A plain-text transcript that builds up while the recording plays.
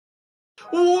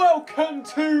Welcome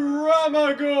to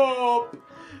Rammagorp!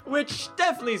 Which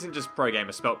definitely isn't just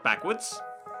ProGammar spelt backwards.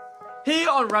 Here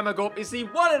on Rammagorp is the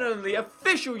one and only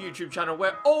official YouTube channel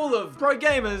where all of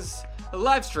ProGammar's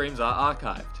live streams are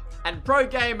archived. And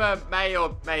ProGammar may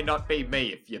or may not be me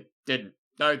if you didn't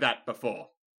know that before.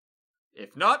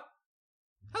 If not,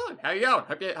 hello, how you going?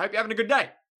 Hope you're having a good day.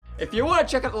 If you want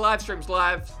to check out the live streams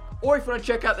live, or if you want to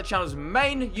check out the channel's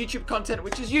main YouTube content,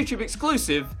 which is YouTube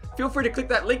exclusive, feel free to click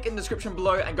that link in the description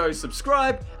below and go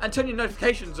subscribe and turn your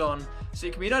notifications on so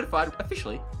you can be notified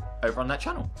officially over on that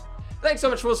channel. Thanks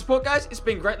so much for the support, guys. It's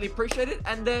been greatly appreciated.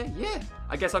 And yeah,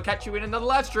 I guess I'll catch you in another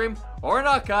live stream or an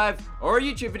archive or a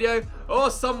YouTube video or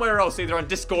somewhere else, either on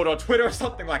Discord or Twitter or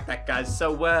something like that, guys.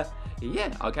 So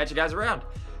yeah, I'll catch you guys around.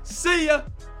 See ya!